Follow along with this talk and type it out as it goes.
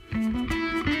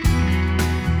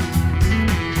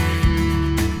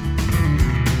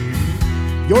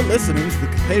You're listening to the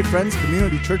Hey Friends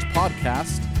Community Church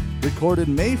podcast, recorded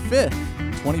May 5th,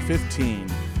 2015.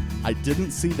 I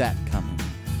didn't see that coming.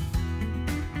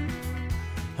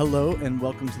 Hello and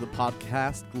welcome to the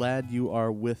podcast. Glad you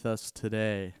are with us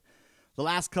today. The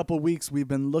last couple weeks we've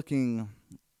been looking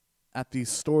at these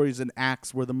stories in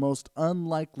Acts where the most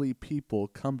unlikely people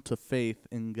come to faith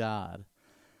in God.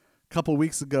 A couple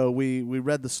weeks ago, we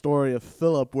read the story of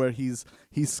Philip where he's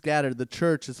scattered. The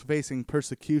church is facing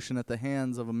persecution at the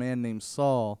hands of a man named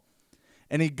Saul.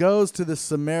 And he goes to this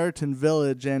Samaritan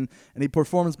village and he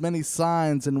performs many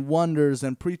signs and wonders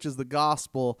and preaches the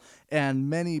gospel. And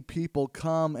many people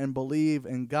come and believe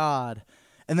in God.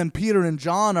 And then Peter and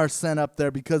John are sent up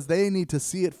there because they need to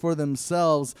see it for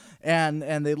themselves. And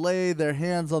they lay their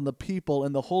hands on the people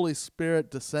and the Holy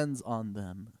Spirit descends on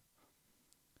them.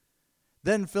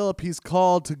 Then Philip, he's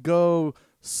called to go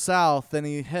south, and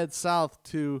he heads south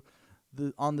to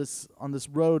on this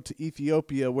road to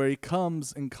Ethiopia, where he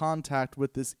comes in contact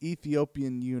with this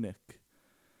Ethiopian eunuch.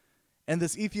 And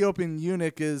this Ethiopian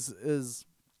eunuch is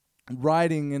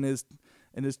riding in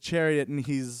his chariot, and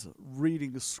he's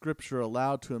reading the scripture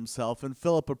aloud to himself. And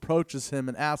Philip approaches him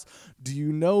and asks, "Do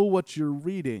you know what you're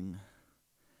reading?"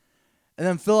 And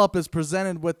then Philip is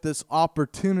presented with this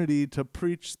opportunity to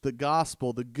preach the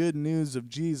gospel, the good news of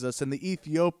Jesus. And the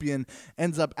Ethiopian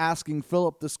ends up asking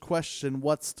Philip this question: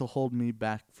 what's to hold me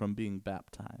back from being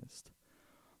baptized?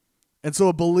 And so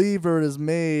a believer is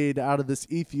made out of this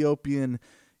Ethiopian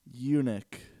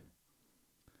eunuch.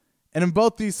 And in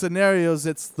both these scenarios,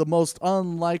 it's the most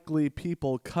unlikely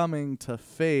people coming to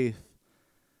faith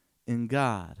in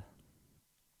God.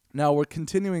 Now we're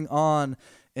continuing on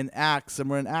in Acts, and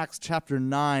we're in Acts chapter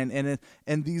 9,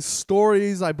 and these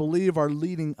stories, I believe, are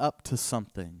leading up to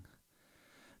something.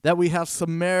 That we have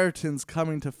Samaritans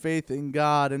coming to faith in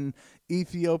God and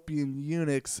Ethiopian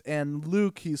eunuchs, and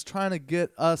Luke, he's trying to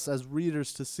get us as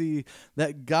readers to see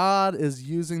that God is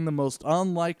using the most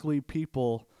unlikely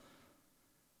people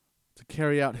to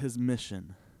carry out his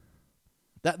mission.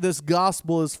 That this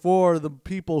gospel is for the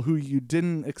people who you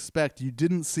didn't expect, you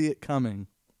didn't see it coming.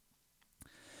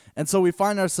 And so we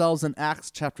find ourselves in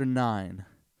Acts chapter 9.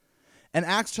 And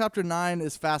Acts chapter 9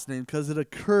 is fascinating because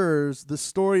the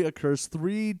story occurs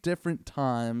 3 different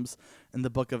times in the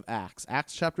book of Acts.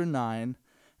 Acts chapter 9,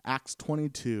 Acts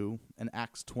 22, and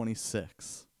Acts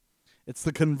 26. It's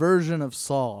the conversion of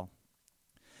Saul.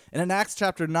 And in Acts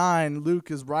chapter 9,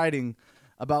 Luke is writing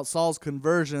about Saul's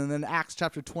conversion. And then Acts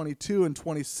chapter 22 and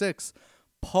 26,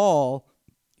 Paul,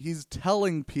 he's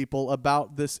telling people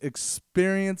about this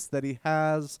experience that he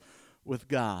has with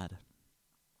God.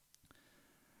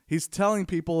 He's telling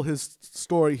people his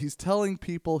story. He's telling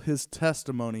people his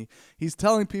testimony. He's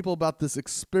telling people about this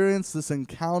experience, this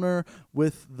encounter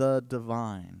with the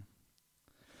divine.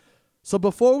 So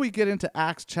before we get into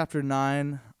Acts chapter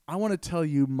 9, I want to tell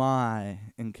you my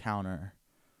encounter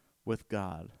with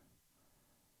God.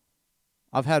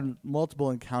 I've had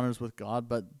multiple encounters with God,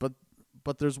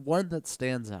 but there's one that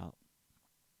stands out.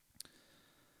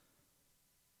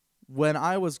 When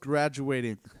I was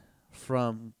graduating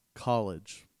from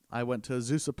college, I went to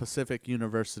Azusa Pacific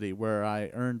University where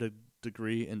I earned a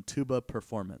degree in tuba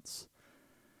performance.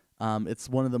 It's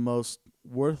one of the most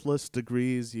worthless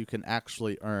degrees you can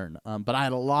actually earn, but I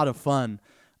had a lot of fun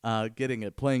getting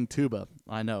it, playing tuba.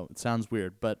 I know, it sounds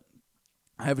weird, but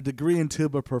I have a degree in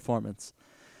tuba performance.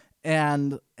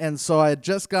 And so I had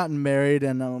just gotten married,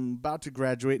 and I'm about to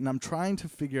graduate, and I'm trying to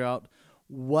figure out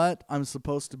what I'm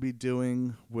supposed to be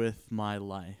doing with my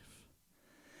life.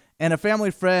 And a family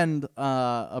friend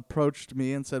approached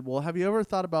me and said, "Well, have you ever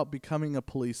thought about becoming a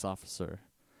police officer?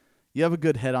 You have a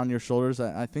good head on your shoulders.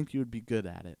 I think you would be good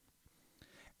at it."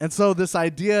 And so this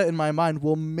idea in my mind,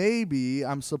 well, maybe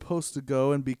I'm supposed to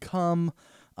go and become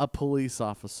a police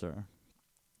officer.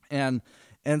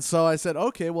 And so I said,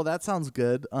 okay, well, that sounds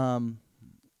good.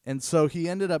 And so he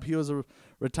was a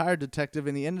retired detective,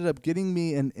 and he ended up getting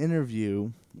me an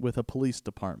interview with a police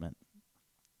department.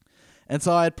 And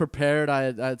so I had prepared, I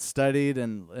had studied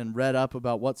and read up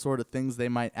about what sort of things they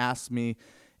might ask me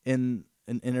in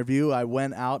an interview. I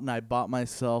went out and I bought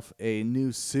myself a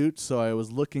new suit, so I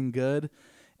was looking good.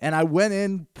 And I went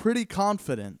in pretty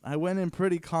confident.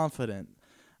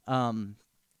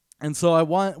 And so I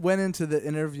went into the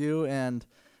interview, and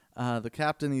the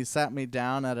captain, he sat me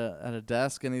down at a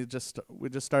desk, and we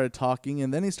just started talking,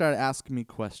 and then he started asking me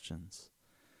questions.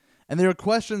 And there were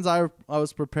questions I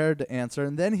was prepared to answer,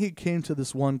 and then he came to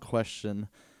this one question,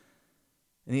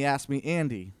 and he asked me,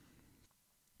 "Andy,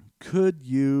 could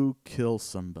you kill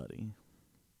somebody?"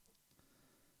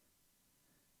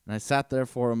 And I sat there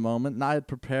for a moment, and I had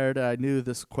prepared. I knew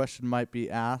this question might be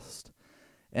asked.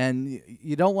 And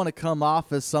you don't want to come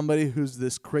off as somebody who's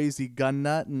this crazy gun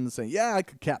nut and say, yeah, I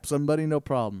could cap somebody, no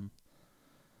problem.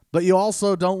 But you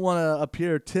also don't want to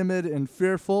appear timid and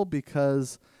fearful,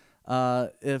 because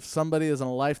if somebody is in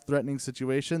a life-threatening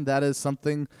situation, that is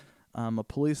something a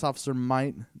police officer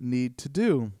might need to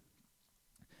do.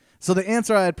 So the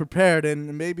answer I had prepared,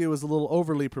 and maybe it was a little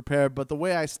overly prepared, but the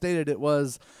way I stated it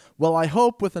was, well, I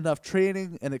hope with enough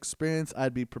training and experience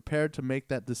I'd be prepared to make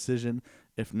that decision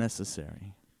if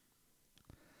necessary.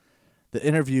 The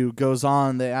interview goes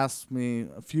on. They ask me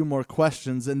a few more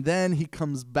questions, and then he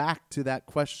comes back to that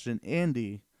question,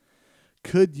 Andy,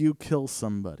 could you kill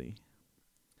somebody?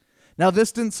 Now,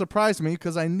 this didn't surprise me,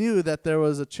 because I knew that there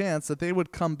was a chance that they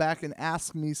would come back and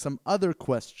ask me some other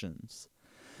questions.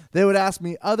 They would ask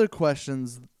me other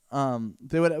questions.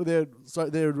 They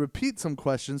would repeat some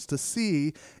questions to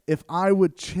see if I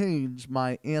would change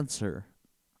my answer.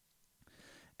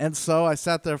 And so I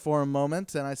sat there for a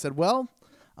moment, and I said, well,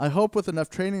 I hope with enough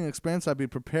training and experience I'd be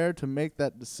prepared to make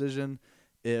that decision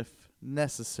if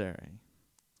necessary.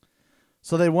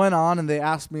 So they went on and they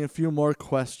asked me a few more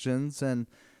questions, and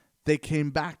they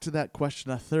came back to that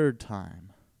question a third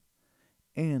time.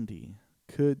 Andy,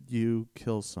 could you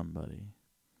kill somebody?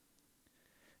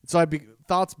 So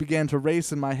thoughts began to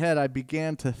race in my head. I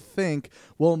began to think,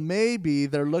 well, maybe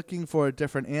they're looking for a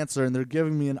different answer and they're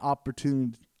giving me an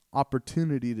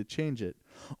opportunity to change it.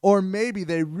 Or maybe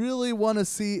they really want to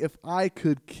see if I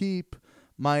could keep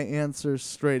my answers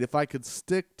straight, if I could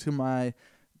stick to my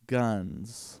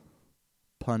guns,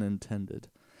 pun intended.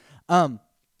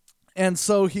 And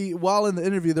so while in the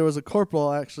interview, there was a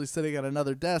corporal actually sitting at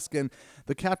another desk, and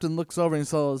the captain looks over and he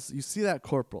says, you see that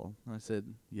corporal? And I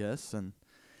said, yes. And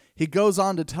he goes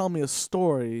on to tell me a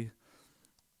story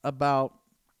about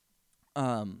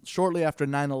shortly after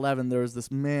 9/11, there was this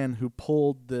man who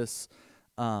pulled this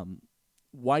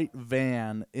white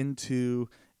van into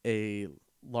a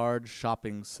large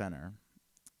shopping center.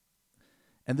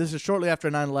 And this is shortly after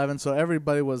 9/11, so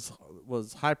everybody was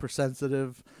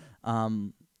hypersensitive,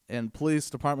 and police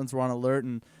departments were on alert,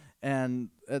 and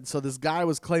so this guy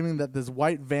was claiming that this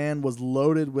white van was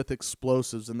loaded with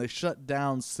explosives, and they shut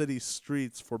down city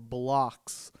streets for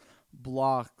blocks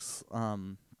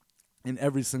in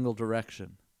every single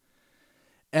direction.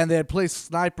 And they had placed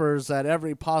snipers at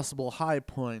every possible high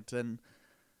point, and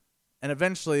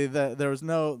eventually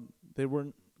they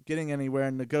weren't getting anywhere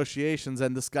in negotiations,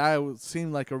 and this guy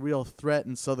seemed like a real threat,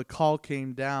 and so the call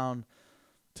came down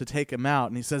to take him out.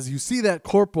 And he says, you see that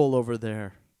corporal over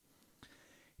there?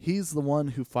 He's the one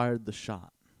who fired the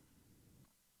shot.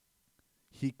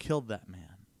 He killed that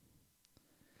man.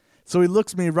 So he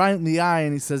looks me right in the eye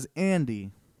and he says,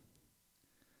 Andy,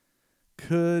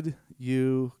 could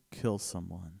you kill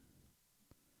someone?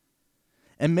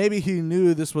 And maybe he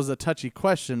knew this was a touchy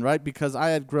question, right? Because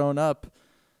I had grown up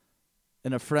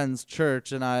in a friend's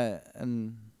church, and a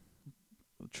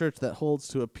church that holds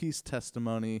to a peace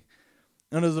testimony,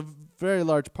 and it was a very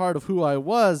large part of who I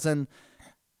was, and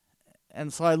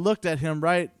so I looked at him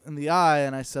right in the eye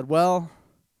and I said, well,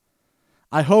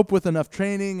 I hope with enough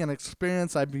training and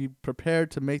experience I'd be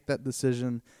prepared to make that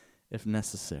decision if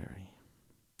necessary.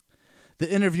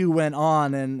 The interview went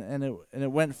on and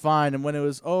it went fine, and when it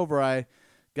was over, I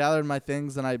gathered my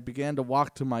things and I began to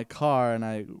walk to my car, and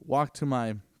I walked to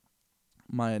my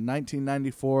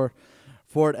 1994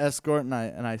 Ford Escort, and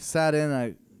I sat in, and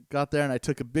I got there, and I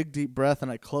took a big deep breath,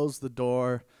 and I closed the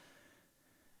door,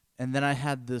 and then I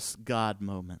had this God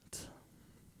moment.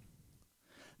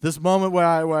 This moment where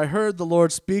I heard the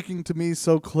Lord speaking to me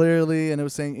so clearly, and it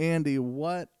was saying, Andy,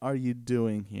 what are you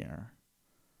doing here?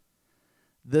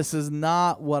 This is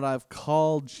not what I've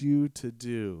called you to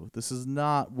do. This is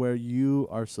not where you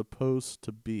are supposed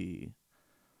to be.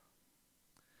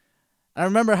 I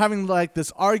remember having like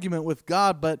this argument with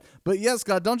God, but yes,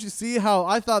 God, don't you see how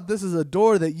I thought this is a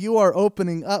door that you are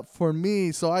opening up for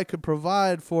me so I could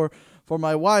provide for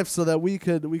my wife, so that we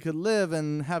could live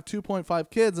and have 2.5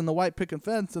 kids and the white picket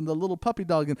fence and the little puppy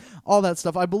dog and all that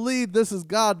stuff. I believe this is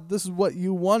God. This is what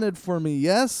you wanted for me,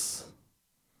 yes?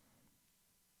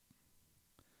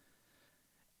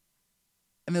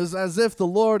 And it was as if the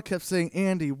Lord kept saying,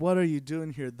 Andy, what are you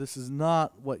doing here? This is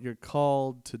not what you're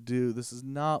called to do. This is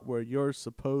not where you're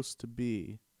supposed to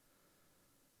be.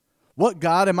 What,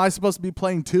 God? Am I supposed to be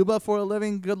playing tuba for a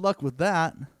living? Good luck with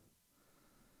that.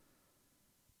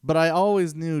 But I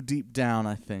always knew deep down,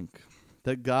 I think,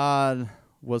 that God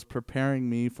was preparing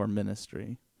me for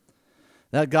ministry.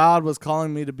 That God was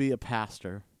calling me to be a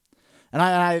pastor. And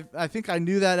I think I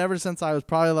knew that ever since I was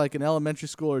probably like in elementary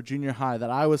school or junior high, that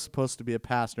I was supposed to be a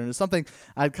pastor. And it's something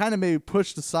I'd kind of maybe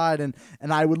pushed aside, and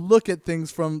I would look at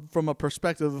things from a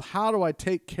perspective of, how do I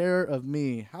take care of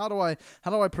me? How do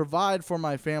I provide for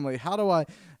my family? How do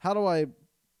I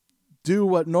do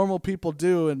what normal people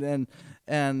do, and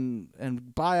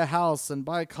buy a house and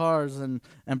buy cars and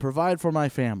provide for my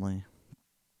family?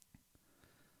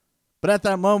 But at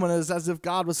that moment, it's as if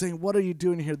God was saying, what are you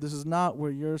doing here? This is not where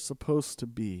you're supposed to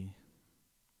be.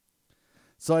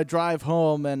 So I drive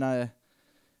home, and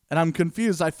I'm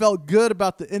confused. I felt good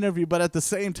about the interview, but at the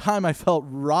same time, I felt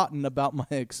rotten about my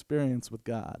experience with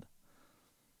God.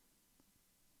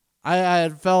 I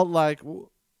had felt like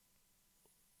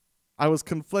I was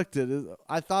conflicted.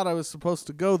 I thought I was supposed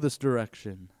to go this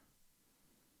direction.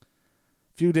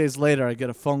 A few days later, I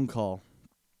get a phone call.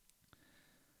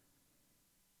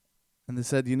 And they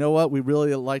said, you know what, we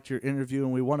really liked your interview,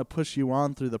 and we want to push you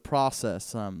on through the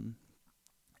process.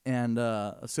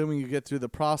 Assuming you get through the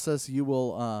process, you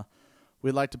will.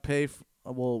 We'd like to pay.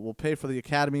 We'll pay for the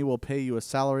academy. We'll pay you a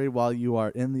salary while you are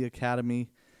in the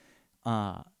academy,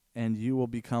 and you will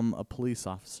become a police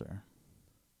officer.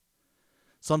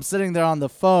 So I'm sitting there on the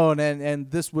phone,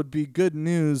 and this would be good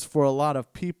news for a lot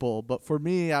of people, but for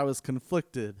me, I was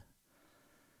conflicted.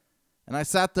 And I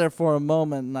sat there for a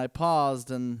moment, and I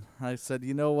paused, and I said,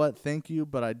 you know what, thank you,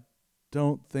 but I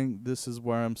don't think this is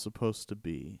where I'm supposed to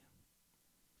be.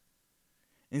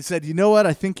 And he said, you know what,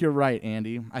 I think you're right,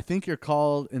 Andy. I think you're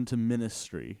called into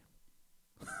ministry.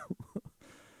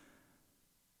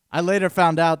 I later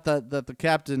found out that the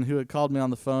captain who had called me on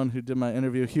the phone, who did my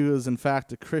interview, he was in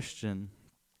fact a Christian.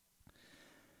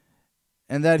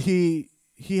 And that he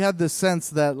had this sense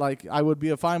that, like, I would be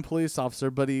a fine police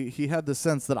officer, but he had the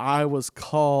sense that I was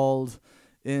called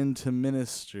into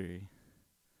ministry.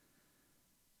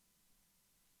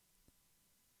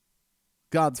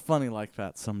 God's funny like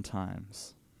that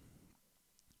sometimes.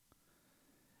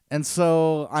 And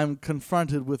so I'm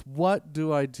confronted with, what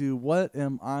do I do? What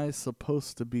am I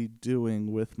supposed to be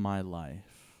doing with my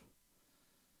life?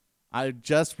 I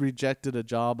just rejected a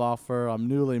job offer. I'm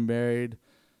newly married.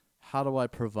 How do I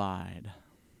provide?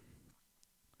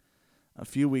 A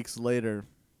few weeks later,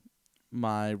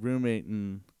 my roommate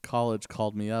in college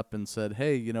called me up and said,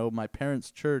 hey, you know, my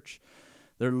parents' church,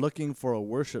 they're looking for a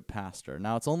worship pastor.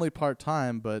 Now, it's only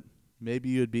part-time, but maybe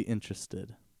you'd be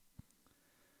interested.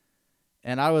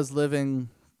 And I was living,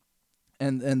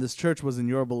 and this church was in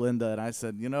Yorba Linda, and I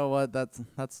said, you know what, that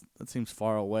seems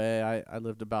far away. I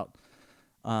lived about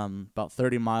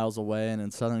 30 miles away, and in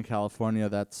Southern California,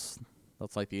 that's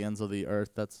like the ends of the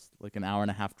earth. That's like an hour and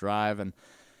a half drive, and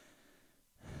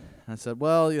I said,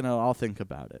 well, you know, I'll think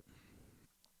about it.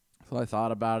 So I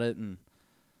thought about it, and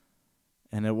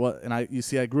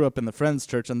I grew up in the Friends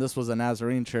Church, and this was a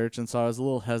Nazarene church, and so I was a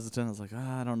little hesitant. I was like,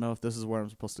 I don't know if this is where I'm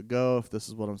supposed to go, if this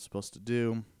is what I'm supposed to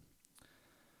do.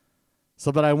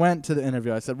 So, but I went to the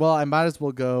interview. I said, well, I might as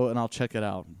well go, and I'll check it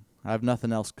out. I have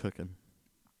nothing else cooking.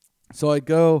 So I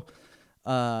go,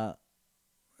 and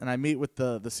I meet with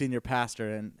the senior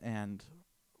pastor, and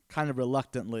kind of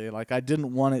reluctantly, like I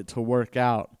didn't want it to work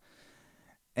out.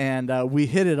 And we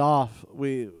hit it off.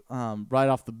 We right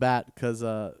off the bat, because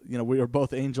we were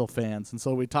both Angel fans, and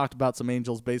so we talked about some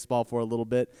Angels baseball for a little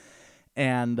bit.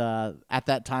 And at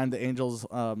that time, the Angels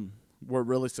were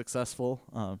really successful.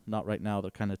 Not right now; they're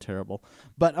kind of terrible,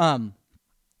 but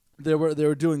they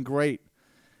were doing great.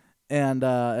 And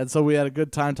so we had a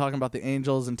good time talking about the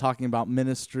Angels and talking about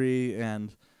ministry,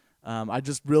 and I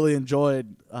just really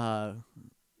enjoyed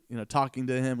talking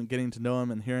to him and getting to know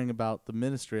him and hearing about the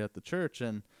ministry at the church,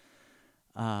 and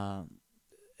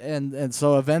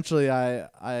so eventually I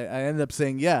ended up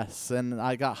saying yes, and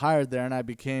I got hired there, and I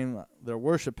became their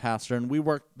worship pastor, and we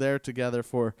worked there together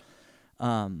for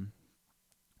a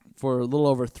little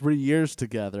over 3 years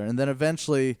together, and then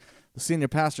eventually the senior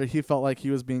pastor, he felt like he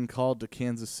was being called to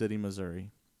Kansas City,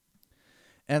 Missouri.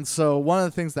 And so one of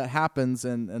the things that happens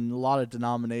in a lot of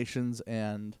denominations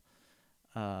and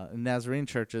in Nazarene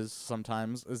churches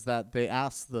sometimes is that they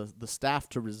ask the staff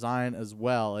to resign as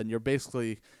well, and you're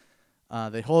basically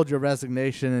they hold your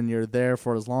resignation, and you're there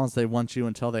for as long as they want you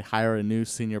until they hire a new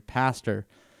senior pastor.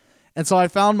 And so I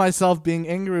found myself being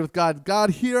angry with God. God,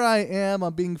 here I am.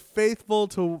 I'm being faithful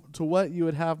to what you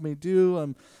would have me do.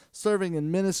 I'm serving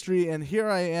in ministry, and here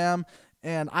I am,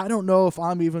 and I don't know if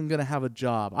I'm even going to have a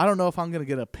job. I don't know if I'm going to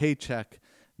get a paycheck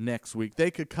next week.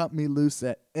 They could cut me loose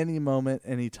at any moment,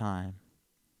 any time.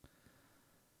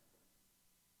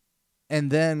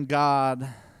 And then God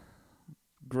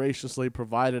graciously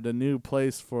provided a new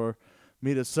place for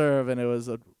me to serve, and it was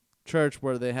a church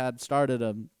where they had started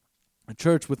a a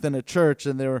church within a church,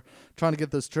 and they were trying to get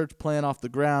this church plan off the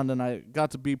ground, and I got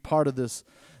to be part of this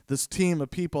team of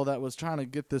people that was trying to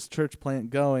get this church plant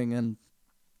going. And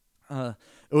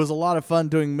it was a lot of fun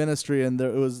doing ministry, and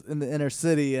it was in the inner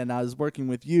city, and I was working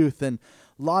with youth, and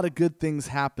a lot of good things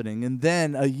happening. And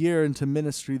then a year into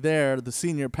ministry there, the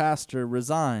senior pastor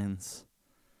resigns.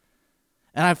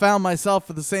 And I found myself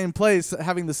at the same place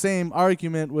having the same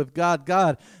argument with God.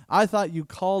 God, I thought you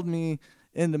called me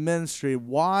into ministry.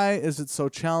 Why is it so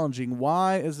challenging?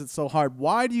 Why is it so hard?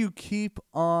 Why do you keep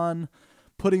on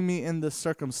putting me in this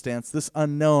circumstance, this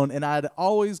unknown? And I'd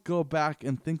always go back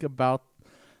and think about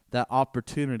that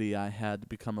opportunity I had to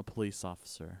become a police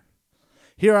officer.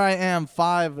 Here I am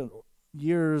 5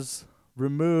 years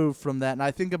removed from that, and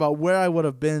I think about where I would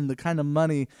have been, the kind of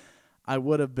money I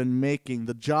would have been making,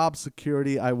 the job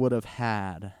security I would have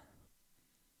had.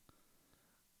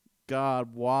 God,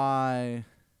 why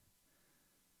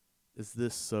is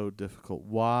this so difficult?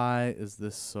 Why is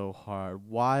this so hard?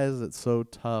 Why is it so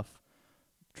tough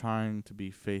trying to be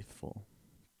faithful?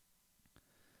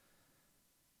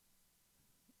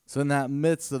 So in that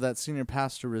midst of that senior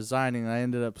pastor resigning, I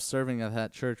ended up serving at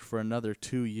that church for another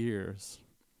 2 years.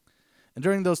 And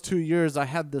during those 2 years, I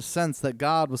had this sense that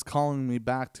God was calling me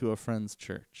back to a friend's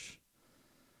church.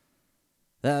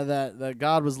 That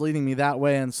God was leading me that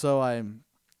way, and so I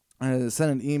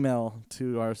sent an email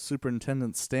to our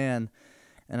superintendent, Stan,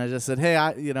 and I just said, hey,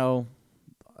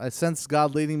 I sense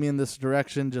God leading me in this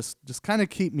direction. Just kind of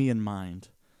keep me in mind.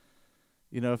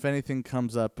 If anything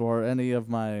comes up or any of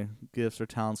my gifts or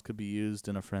talents could be used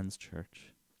in a friend's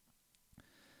church.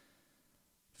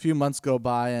 A few months go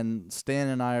by, and Stan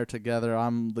and I are together.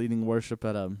 I'm leading worship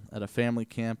at a family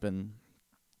camp, and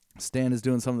Stan is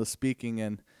doing some of the speaking,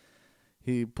 and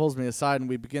he pulls me aside, and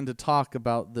we begin to talk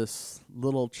about this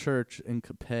little church in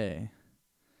Capay.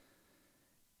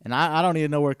 And I don't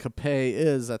even know where Capay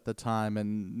is at the time,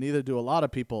 and neither do a lot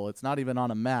of people. It's not even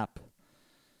on a map.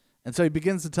 And so he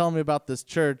begins to tell me about this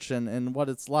church and what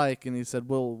it's like, and he said,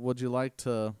 well, would you like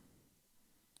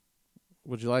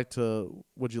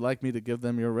me to give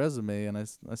them your resume? And I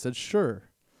said, sure.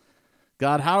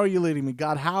 God, how are you leading me?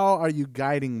 God, how are you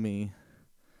guiding me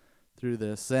through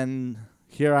this? And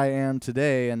here I am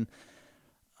today, and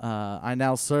I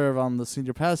now serve. I'm the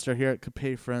senior pastor here at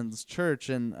Capay Friends Church,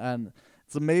 and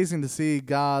it's amazing to see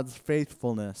God's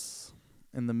faithfulness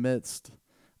in the midst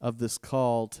of this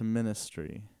call to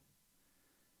ministry.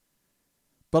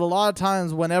 But a lot of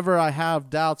times, whenever I have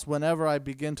doubts, whenever I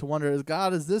begin to wonder,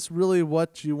 God, is this really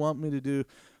what you want me to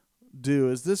do?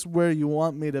 Is this where you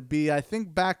want me to be? I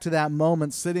think back to that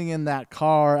moment sitting in that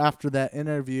car after that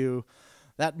interview,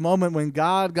 that moment when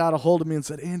God got a hold of me and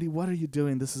said, Andy, what are you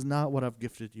doing? This is not what I've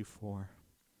gifted you for.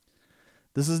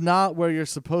 This is not where you're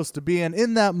supposed to be. And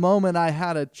in that moment, I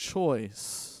had a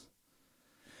choice.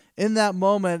 In that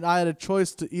moment, I had a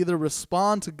choice to either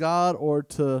respond to God or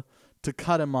to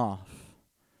cut him off.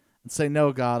 And say,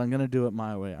 no, God, I'm going to do it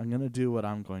my way. I'm going to do what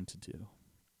I'm going to do.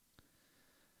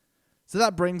 So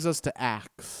that brings us to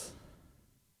Acts.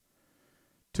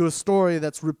 To a story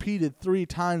that's repeated 3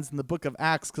 times in the book of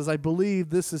Acts, because I believe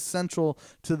this is central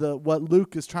to what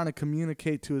Luke is trying to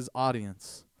communicate to his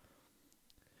audience.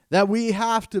 That we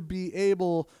have to be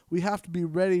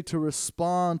ready to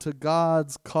respond to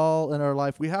God's call in our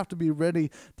life. We have to be ready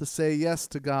to say yes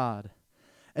to God.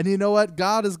 And you know what?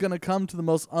 God is going to come to the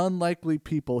most unlikely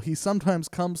people. He sometimes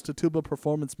comes to tuba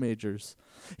performance majors.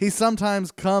 He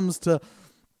sometimes comes to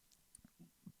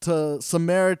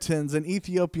Samaritans and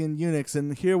Ethiopian eunuchs.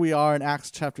 And here we are in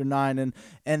Acts chapter 9.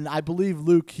 And I believe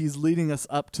Luke, he's leading us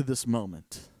up to this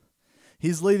moment.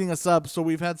 He's leading us up. So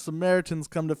we've had Samaritans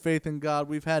come to faith in God.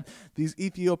 We've had these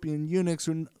Ethiopian eunuchs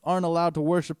who aren't allowed to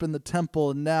worship in the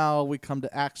temple. And now we come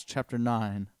to Acts chapter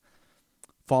 9.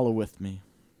 Follow with me.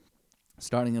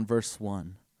 Starting in verse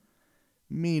 1.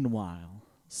 Meanwhile,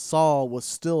 Saul was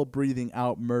still breathing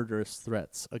out murderous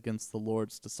threats against the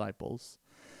Lord's disciples.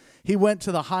 He went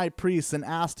to the high priest and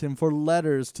asked him for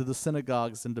letters to the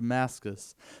synagogues in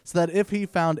Damascus, so that if he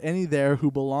found any there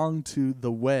who belonged to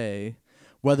the way,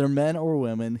 whether men or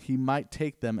women, he might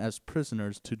take them as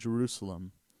prisoners to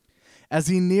Jerusalem. As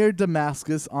he neared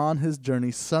Damascus on his journey,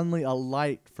 suddenly a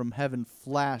light from heaven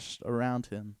flashed around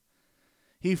him.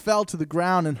 He fell to the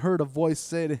ground and heard a voice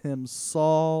say to him,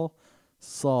 Saul,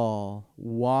 Saul,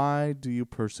 why do you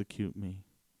persecute me?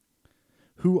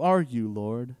 Who are you,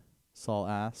 Lord? Saul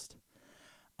asked.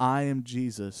 I am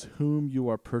Jesus, whom you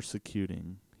are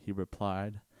persecuting, he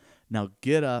replied. Now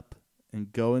get up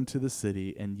and go into the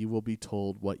city, and you will be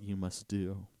told what you must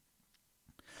do.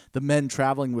 The men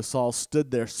traveling with Saul stood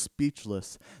there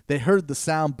speechless. They heard the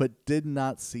sound but did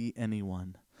not see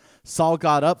anyone. Saul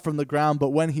got up from the ground, but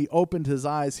when he opened his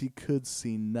eyes, he could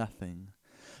see nothing.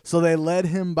 So they led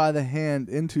him by the hand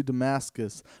into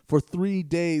Damascus. For 3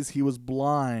 days he was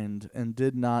blind and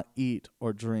did not eat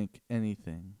or drink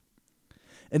anything.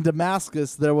 In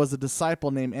Damascus there was a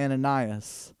disciple named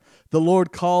Ananias. The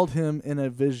Lord called him in a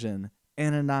vision,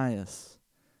 "Ananias."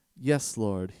 "Yes,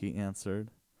 Lord," he answered.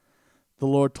 The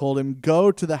Lord told him,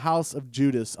 "Go to the house of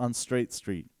Judas on Straight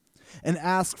Street and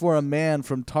ask for a man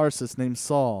from Tarsus named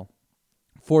Saul,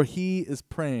 for he is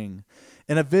praying.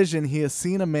 In a vision he has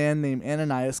seen a man named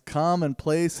Ananias come and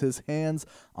place his hands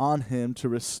on him to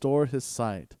restore his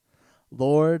sight."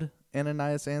 "Lord,"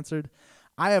 Ananias answered,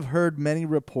 "I have heard many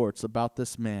reports about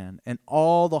this man and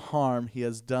all the harm he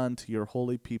has done to your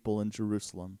holy people in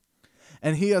Jerusalem.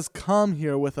 And he has come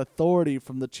here with authority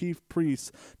from the chief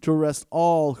priests to arrest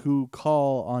all who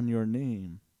call on your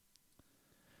name."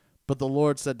 But the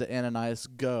Lord said to Ananias,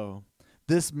 "Go.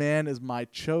 This man is my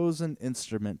chosen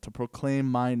instrument to proclaim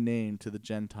my name to the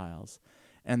Gentiles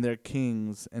and their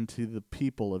kings and to the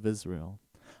people of Israel.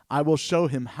 I will show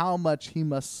him how much he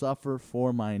must suffer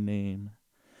for my name."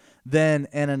 Then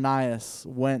Ananias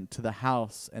went to the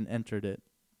house and entered it.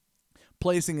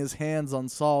 Placing his hands on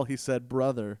Saul, he said,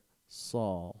 "Brother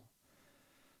Saul,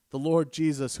 the Lord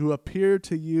Jesus, who appeared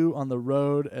to you on the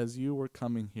road as you were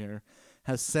coming here,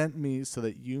 has sent me so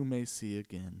that you may see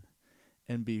again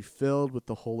and be filled with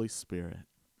the Holy Spirit."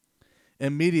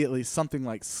 Immediately something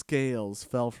like scales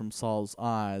fell from Saul's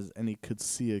eyes, and he could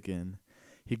see again.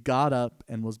 He got up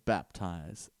and was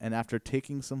baptized, and after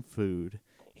taking some food,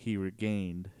 he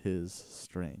regained his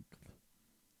strength.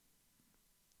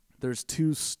 There's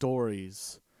 2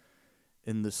 stories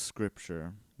in this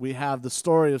scripture. We have the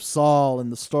story of Saul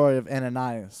and the story of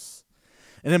Ananias.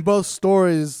 And in both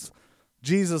stories,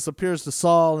 Jesus appears to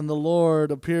Saul and the Lord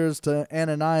appears to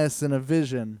Ananias in a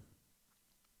vision.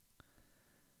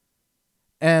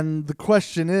 And the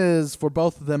question is, for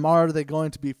both of them, are they going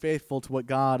to be faithful to what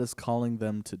God is calling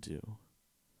them to do?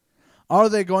 Are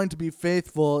they going to be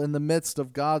faithful in the midst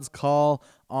of God's call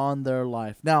on their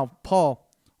life? Now, Paul,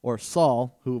 or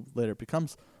Saul, who later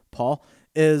becomes Paul,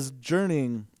 is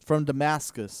journeying from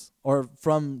Damascus, or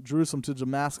from Jerusalem to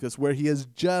Damascus, where he has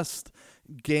just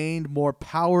gained more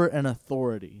power and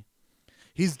authority.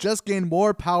 He's just gained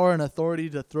more power and authority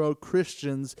to throw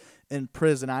Christians in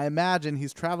prison. I imagine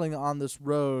he's traveling on this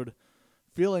road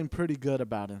feeling pretty good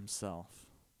about himself.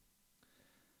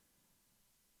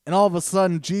 And all of a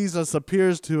sudden, Jesus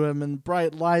appears to him in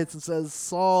bright lights and says,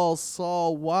 "Saul,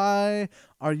 Saul, why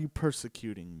are you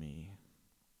persecuting me?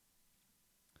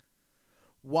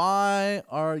 Why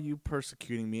are you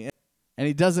persecuting me?" And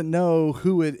he doesn't know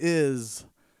who it is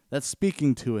that's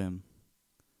speaking to him.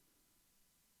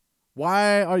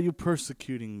 "Why are you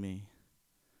persecuting me?"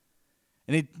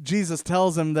 And Jesus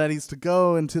tells him that he's to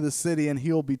go into the city and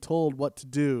he'll be told what to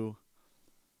do.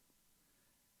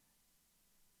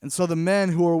 And so the men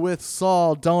who are with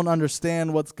Saul don't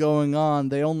understand what's going on.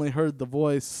 They only heard the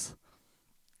voice.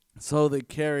 So they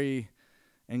carry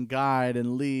and guide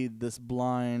and lead this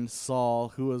blind Saul,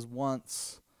 who was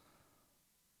once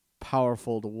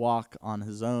powerful to walk on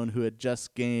his own, who had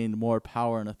just gained more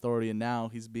power and authority, and now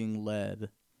he's being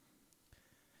led.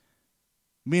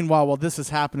 Meanwhile, while this is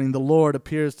happening, the Lord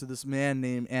appears to this man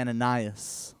named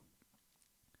Ananias.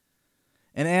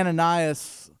 And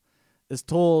Ananias is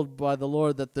told by the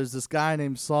Lord that there's this guy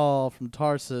named Saul from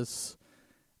Tarsus,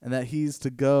 and that he's to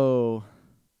go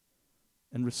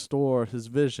and restore his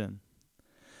vision.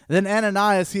 And then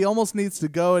Ananias, he almost needs to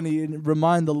go and he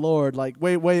remind the Lord, like,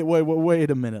 wait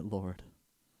a minute, Lord.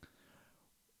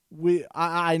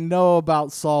 I know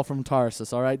about Saul from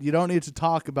Tarsus, all right? You don't need to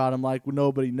talk about him like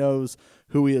nobody knows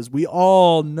who he is. We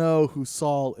all know who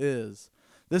Saul is.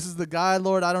 This is the guy,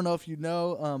 Lord, I don't know if you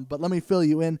know, but let me fill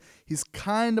you in. He's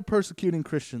kind of persecuting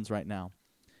Christians right now.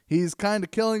 He's kind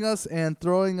of killing us and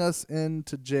throwing us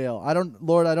into jail.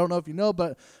 Lord, I don't know if you know,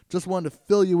 but just wanted to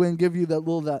fill you in, give you that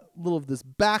little of this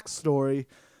backstory,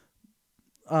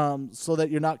 so that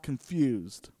you're not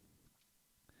confused.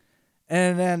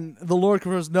 And then the Lord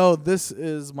confirms, "No, this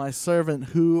is my servant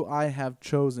who I have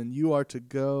chosen. You are to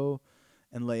go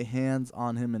and lay hands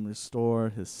on him and restore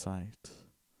his sight."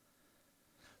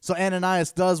 So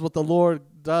Ananias does what the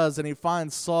Lord does, and he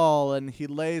finds Saul, and he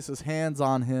lays his hands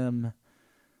on him,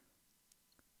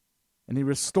 and he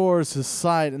restores his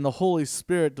sight, and the Holy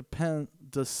Spirit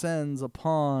descends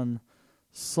upon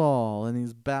Saul, and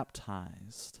he's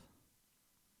baptized.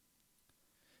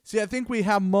 See, I think we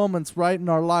have moments right in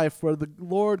our life where the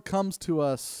Lord comes to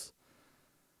us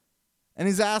and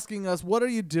he's asking us, what are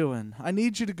you doing? I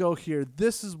need you to go here.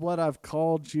 This is what I've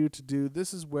called you to do.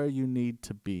 This is where you need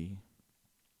to be.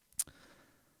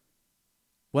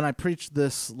 When I preached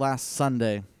this last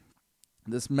Sunday,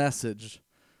 this message,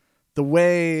 the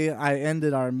way I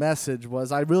ended our message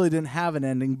was I really didn't have an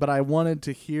ending, but I wanted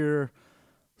to hear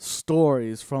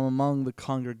stories from among the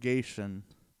congregation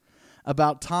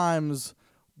about times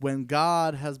when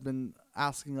God has been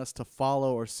asking us to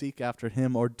follow or seek after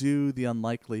him or do the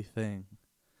unlikely thing.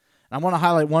 And I want to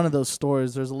highlight one of those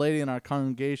stories. There's a lady in our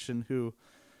congregation who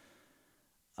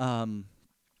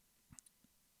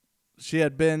she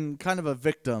had been kind of a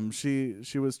victim.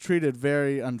 She was treated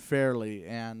very unfairly,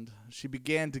 and she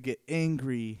began to get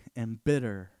angry and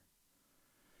bitter.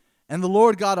 And the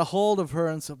Lord got a hold of her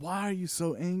and said, "Why are you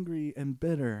so angry and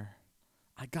bitter?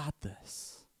 I got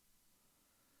this."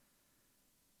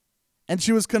 And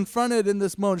she was confronted in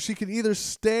this moment. She could either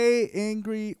stay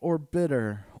angry or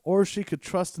bitter, or she could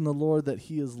trust in the Lord that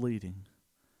he is leading.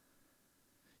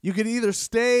 You could either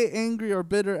stay angry or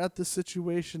bitter at the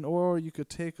situation, or you could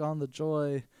take on the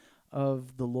joy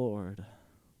of the Lord.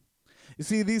 You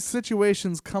see, these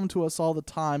situations come to us all the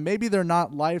time. Maybe they're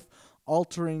not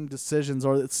life-altering decisions,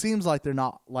 or it seems like they're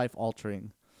not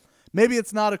life-altering. Maybe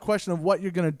it's not a question of what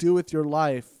you're going to do with your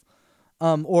life,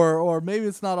 or maybe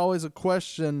it's not always a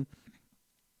question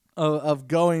of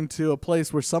going to a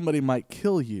place where somebody might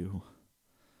kill you.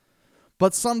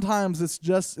 But sometimes it's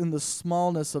just in the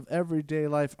smallness of everyday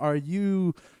life. Are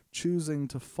you choosing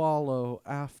to follow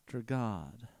after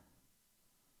God?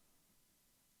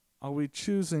 Are we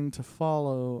choosing to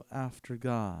follow after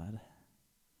God?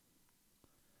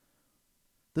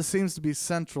 This seems to be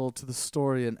central to the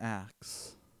story in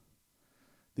Acts.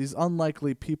 These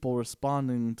unlikely people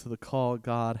responding to the call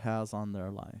God has on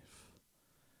their life.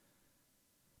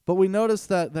 But we notice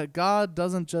that God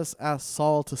doesn't just ask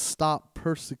Saul to stop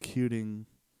persecuting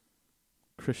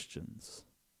Christians,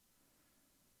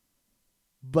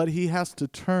 but he has to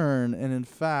turn, and in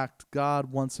fact,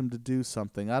 God wants him to do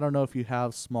something. I don't know if you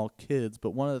have small kids,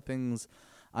 but one of the things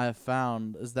I have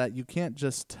found is that you can't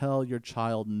just tell your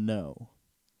child no.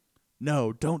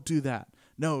 No, don't do that.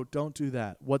 No, don't do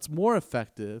that. What's more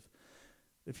effective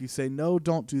if you say, no,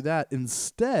 don't do that,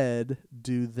 instead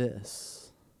do this.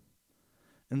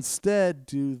 Instead,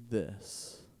 do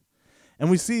this.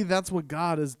 And we see that's what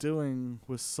God is doing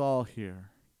with Saul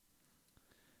here.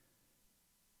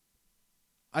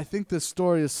 I think this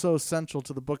story is so central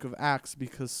to the book of Acts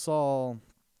because Saul,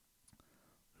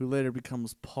 who later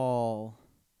becomes Paul,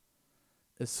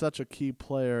 is such a key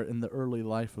player in the early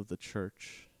life of the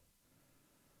church.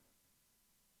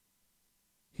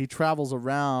 He travels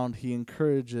around, he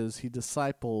encourages, he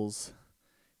disciples,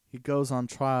 he goes on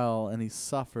trial, and he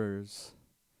suffers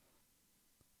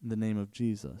in the name of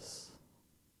Jesus.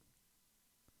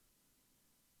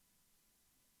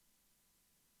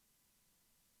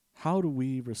 How do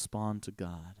we respond to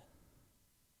God?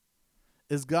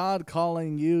 Is God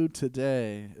calling you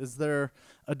today? Is there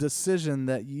a decision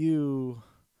that you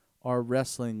are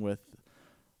wrestling with?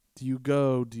 Do you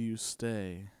go? Do you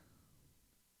stay?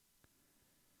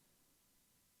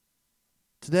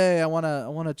 Today I want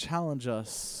to challenge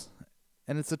us.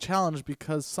 And it's a challenge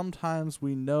because sometimes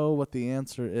we know what the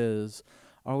answer is.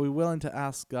 Are we willing to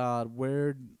ask God,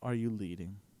 where are you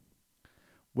leading?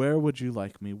 Where would you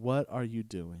like me? What are you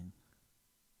doing?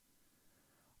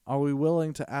 Are we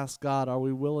willing to ask God? Are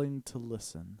we willing to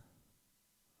listen?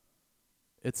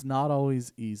 It's not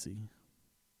always easy.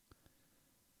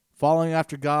 Following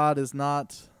after God is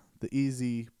not the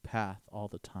easy path all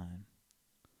the time.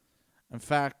 In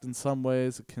fact, in some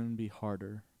ways, it can be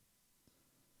harder.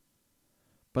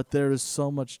 But there is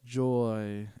so much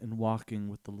joy in walking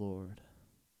with the Lord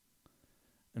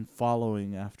and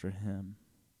following after him.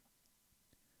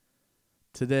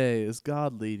 Today, is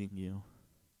God leading you?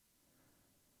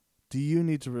 Do you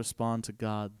need to respond to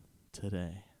God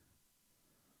today?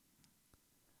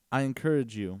 I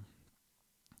encourage you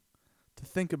to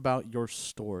think about your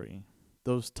story,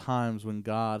 those times when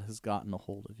God has gotten a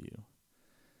hold of you.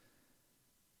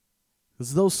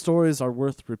 Because those stories are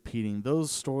worth repeating.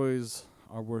 Those stories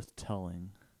are worth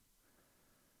telling.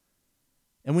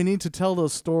 And we need to tell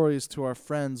those stories to our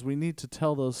friends. We need to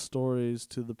tell those stories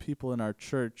to the people in our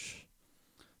church.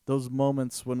 Those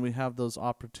moments when we have those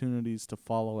opportunities to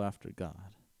follow after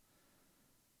God.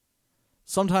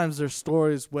 Sometimes there's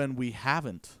stories when we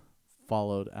haven't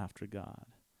followed after God,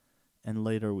 and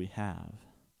later we have.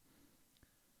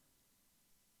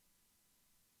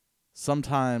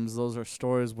 Sometimes those are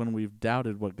stories when we've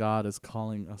doubted what God is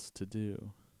calling us to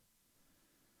do.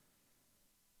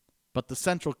 But the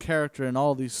central character in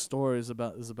all these stories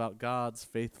is about God's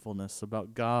faithfulness,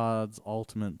 about God's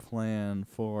ultimate plan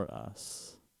for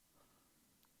us.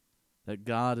 That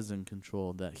God is in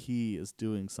control, that he is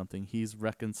doing something. He's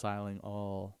reconciling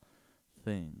all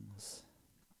things.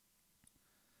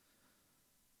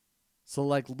 So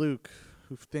like Luke,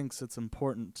 who thinks it's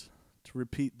important to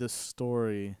repeat this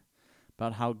story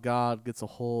about how God gets a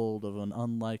hold of an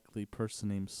unlikely person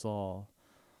named Saul,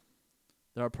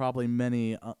 there are probably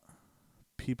many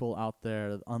people out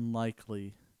there that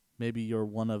unlikely, maybe you're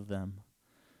one of them,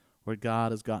 where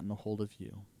God has gotten a hold of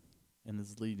you and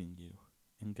is leading you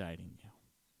and guiding you.